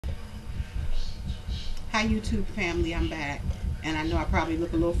Hi YouTube family, I'm back, and I know I probably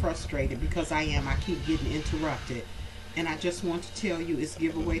look a little frustrated because I am. I keep getting interrupted, and I just want to tell you it's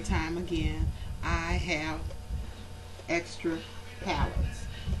giveaway time again. I have extra palettes.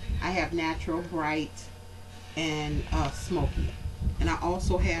 I have natural, bright, and smoky, and I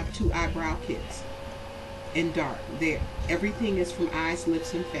also have 2 eyebrow kits in dark. There, everything is from Eyes,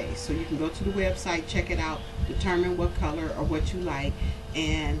 Lips, and Face. So you can go to the website, check it out, determine what color or what you like,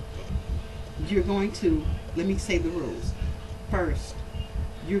 and you're going to, let me say the rules. First,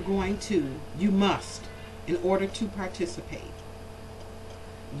 you must, in order to participate,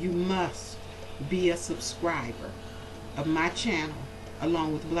 you must be a subscriber of my channel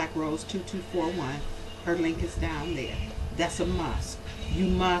along with Black Rose 2241. Her link is down there. That's a must. You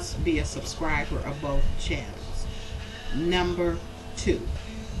must be a subscriber of both channels. Number 2,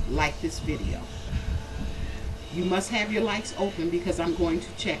 like this video. You must have your likes open because I'm going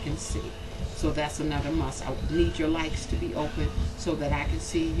to check and see. So that's another must. I need your likes to be open so that I can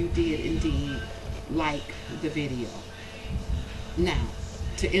see you did indeed like the video. Now,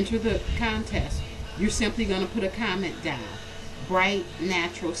 to enter the contest, you're simply going to put a comment down. Bright,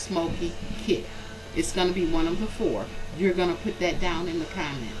 natural, smoky kit. It's going to be one of the 4. You're going to put that down in the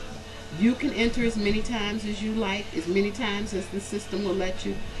comment. You can enter as many times as you like, as many times as the system will let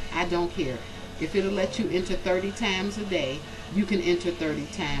you. I don't care. If it'll let you enter 30 times a day, you can enter 30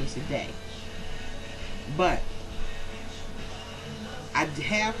 times a day. But I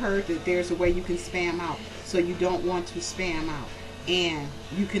have heard that there's a way you can spam out, so you don't want to spam out. And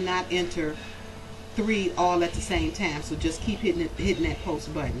you cannot enter 3 all at the same time, so just keep hitting that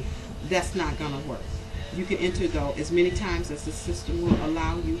post button. That's not going to work. You can enter, though, as many times as the system will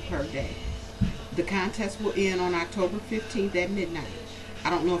allow you per day. The contest will end on October 15th at midnight. I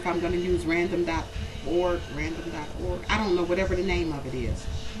don't know if I'm going to use random.org, I don't know, whatever the name of it is.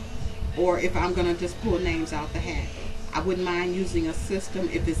 Or if I'm going to just pull names out the hat. I wouldn't mind using a system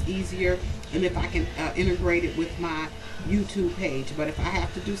if it's easier and if I can integrate it with my YouTube page. But if I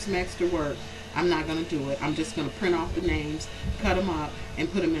have to do some extra work, I'm not going to do it. I'm just going to print off the names, cut them up, and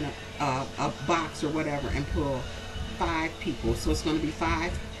put them in a box or whatever and pull 5 people. So it's going to be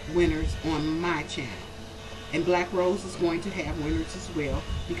 5 winners on my channel. And Black Rose is going to have winners as well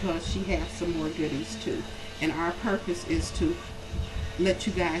because she has some more goodies too. And our purpose is to let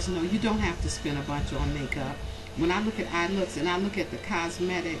you guys know you don't have to spend a bunch on makeup. When I look at eye looks and I look at the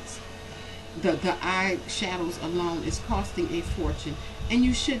cosmetics, the eyeshadows alone is costing a fortune, and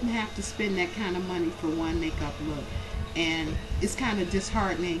you shouldn't have to spend that kind of money for one makeup look. And it's kind of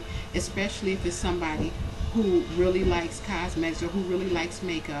disheartening, especially if it's somebody who really likes cosmetics or who really likes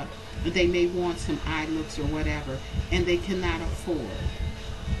makeup. They may want some eye looks or whatever, and they cannot afford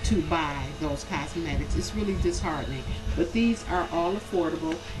to buy those cosmetics. It's really disheartening. But these are all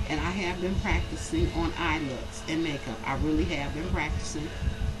affordable, and I have been practicing on eye looks and makeup. I really have been practicing,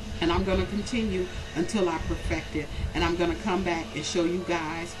 and I'm going to continue until I perfect it. And I'm going to come back and show you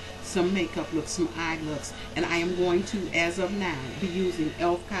guys some makeup looks, some eye looks. And I am going to, as of now, be using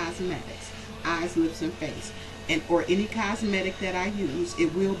E.L.F. cosmetics, eyes, lips, and face. And or any cosmetic that I use,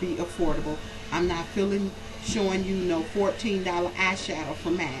 it will be affordable. I'm not showing you no $14 eyeshadow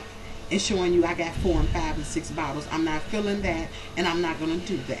from MAC and showing you I got 4 and 5 and 6 bottles. I'm not feeling that, and I'm not going to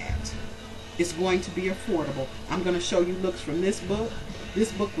do that. It's going to be affordable. I'm going to show you looks from this book.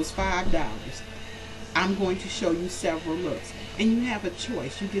 This book was $5. I'm going to show you several looks, and you have a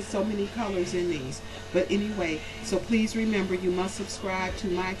choice. You get so many colors in these. But anyway, so please remember, you must subscribe to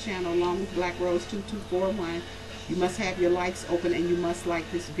my channel along with Black Rose 2241. You must have your likes open, and you must like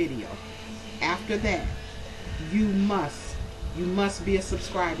this video. After that, you must be a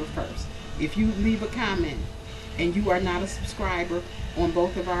subscriber first. If you leave a comment and you are not a subscriber on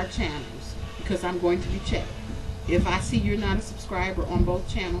both of our channels, because I'm going to be checked. If I see you're not a subscriber on both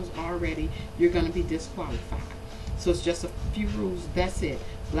channels already, you're going to be disqualified. So it's just a few rules. That's it.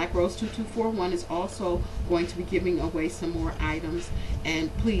 Black Rose 2241 is also going to be giving away some more items.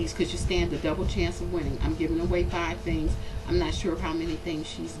 And please, because you stand a double chance of winning, I'm giving away 5 things. I'm not sure how many things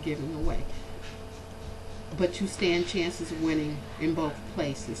she's giving away, but you stand chances of winning in both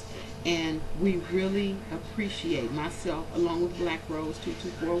places. And we really appreciate, myself along with Black Rose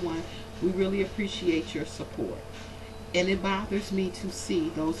 2241, we really appreciate your support. And it bothers me to see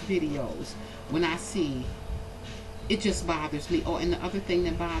those videos. When I see, it just bothers me. Oh, and the other thing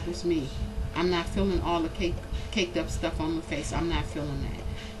that bothers me, I'm not feeling all the caked up stuff on the face. I'm not feeling that.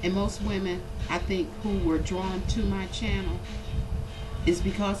 And most women, I think, who were drawn to my channel is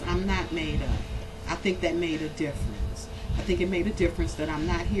because I'm not made up. I think that made a difference. I think it made a difference that I'm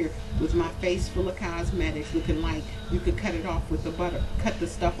not here with my face full of cosmetics looking like you could cut it off with the butter, cut the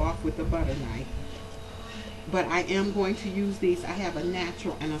stuff off with the butter knife. But I am going to use these. I have a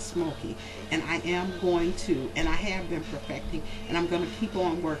natural and a smoky, and I am going to, and I have been perfecting, and I'm going to keep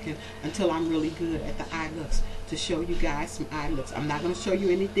on working until I'm really good at the eye looks to show you guys some eye looks. I'm not going to show you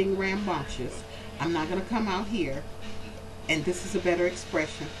anything rambunctious. I'm not going to come out here, and this is a better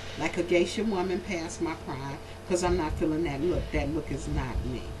expression, like a geisha woman past my prime, because I'm not feeling that look. That look is not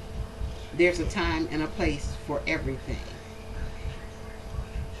me. There's a time and a place for everything.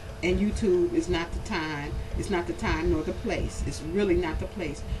 And YouTube is not the time. It's not the time nor the place. It's really not the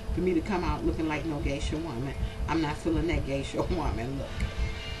place for me to come out looking like no geisha woman. I'm not feeling that geisha woman look.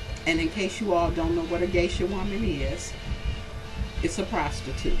 And in case you all don't know what a geisha woman is, it's a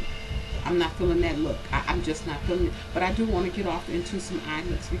prostitute. I'm not feeling that look. I'm just not feeling it. But I do want to get off into some eye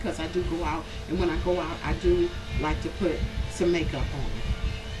looks because I do go out. And when I go out, I do like to put some makeup on.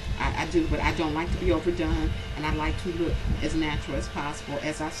 I do, but I don't like to be overdone, and I like to look as natural as possible.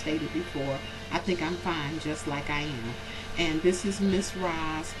 As I stated before, I think I'm fine just like I am. And this is Miss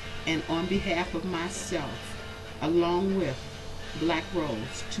Roz, and on behalf of myself, along with Black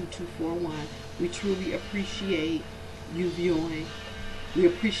Rose 2241, we truly appreciate you viewing. We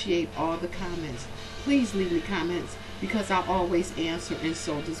appreciate all the comments. Please leave me comments because I'll always answer, and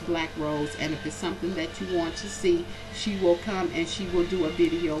so does Black Rose. And if it's something that you want to see, she will come and she will do a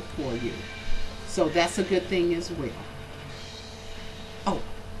video for you. So that's a good thing as well. Oh,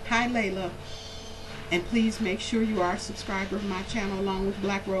 hi Layla. And please make sure you are a subscriber of my channel along with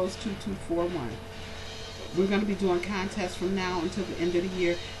Black Rose 2241. We're going to be doing contests from now until the end of the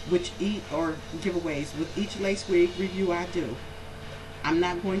year, or giveaways with each lace wig review I do. I'm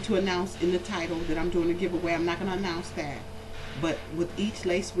not going to announce in the title that I'm doing a giveaway. I'm not going to announce that. But with each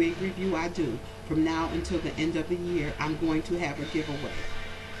lace wig review I do, from now until the end of the year, I'm going to have a giveaway.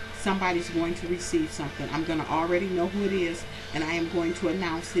 Somebody's going to receive something. I'm going to already know who it is, and I am going to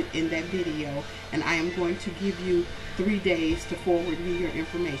announce it in that video. And I am going to give you 3 days to forward me your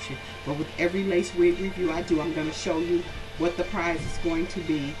information. But with every lace wig review I do, I'm going to show you what the prize is going to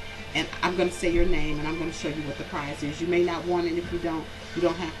be. And I'm going to say your name, and I'm going to show you what the prize is. You may not want it. If you don't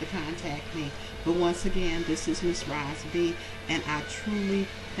have to contact me. But once again, this is Miss Roz B, and I truly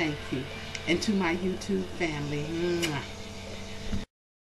thank you. And to my YouTube family, mwah.